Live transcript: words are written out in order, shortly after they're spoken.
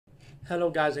Hello,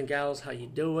 guys and gals. How you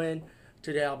doing?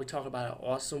 Today I'll be talking about an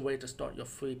awesome way to start your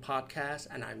free podcast,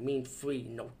 and I mean free.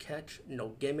 No catch, no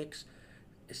gimmicks.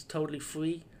 It's totally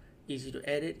free, easy to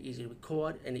edit, easy to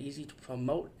record, and easy to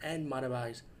promote and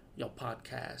monetize your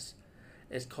podcast.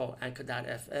 It's called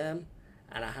Anchor.fm,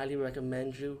 and I highly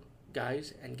recommend you,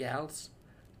 guys and gals,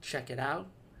 check it out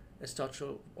and start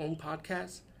your own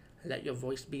podcast and let your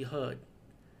voice be heard.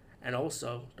 And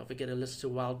also, don't forget to listen to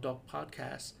Wild Dog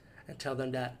Podcast and tell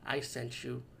them that I sent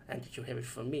you and that you hear it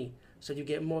from me. So you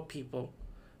get more people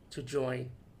to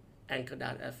join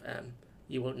Anchor.fm.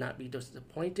 You will not be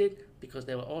disappointed because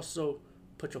they will also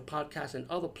put your podcast in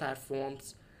other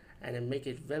platforms and then make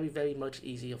it very, very much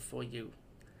easier for you.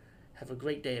 Have a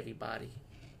great day, everybody.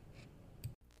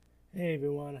 Hey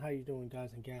everyone, how you doing,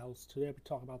 guys and gals? Today we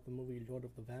talk about the movie Lord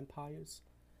of the Vampires,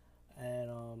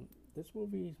 and this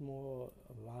movie is more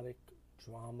erotic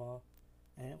drama,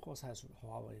 and of course has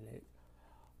horror in it.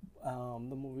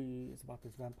 The movie is about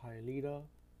this vampire leader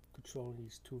controlling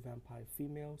these two vampire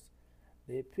females.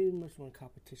 They pretty much run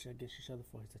competition against each other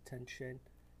for his attention,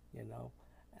 you know.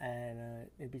 And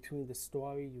in between the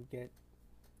story, you get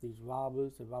these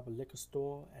robbers. They rob a liquor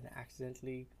store, and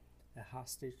accidentally, a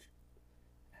hostage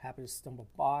happens to stumble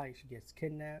by. She gets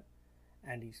kidnapped,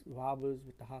 and these robbers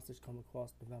with the hostage come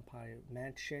across the vampire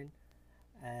mansion,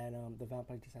 and the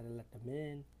vampire decide to let them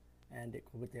in, and they,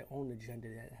 with their own agenda,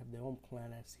 they have their own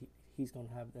plan as he's gonna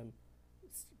have them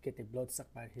get their blood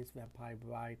sucked by his vampire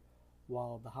bride,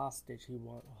 while the hostage he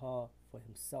want her for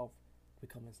himself to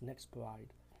become his next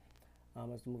bride.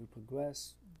 As the movie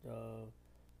progressed, the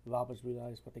robbers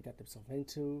realized what they got themselves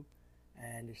into,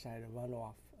 and decided to run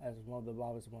off. As one of the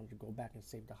robbers wanted to go back and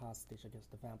save the hostage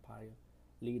against the vampire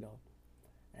leader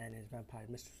and his vampire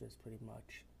mistresses, pretty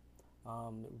much.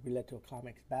 We led to a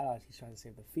climax battle as he's trying to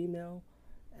save the female,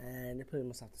 and they pretty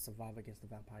much have to survive against the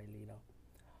vampire leader.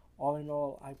 All in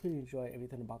all, I pretty enjoy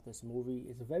everything about this movie.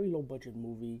 It's a very low budget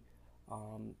movie,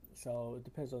 so it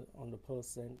depends on the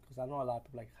person, because I know a lot of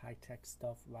people like high tech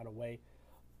stuff right away.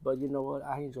 But you know what?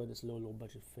 I enjoy this low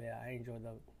budget fare. I enjoy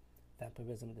the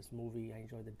vampirism in this movie. I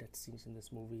enjoy the death scenes in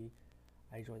this movie.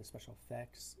 I enjoy the special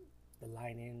effects, the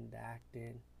lighting, the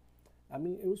acting. I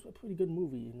mean, it was a pretty good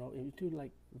movie. You know, if you do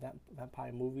like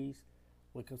vampire movies,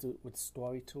 when it comes to with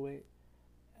story to it,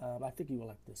 I think you will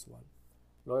like this one.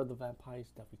 Lord of the Vampires,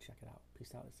 definitely check it out.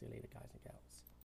 Peace out and see you later, guys and gals.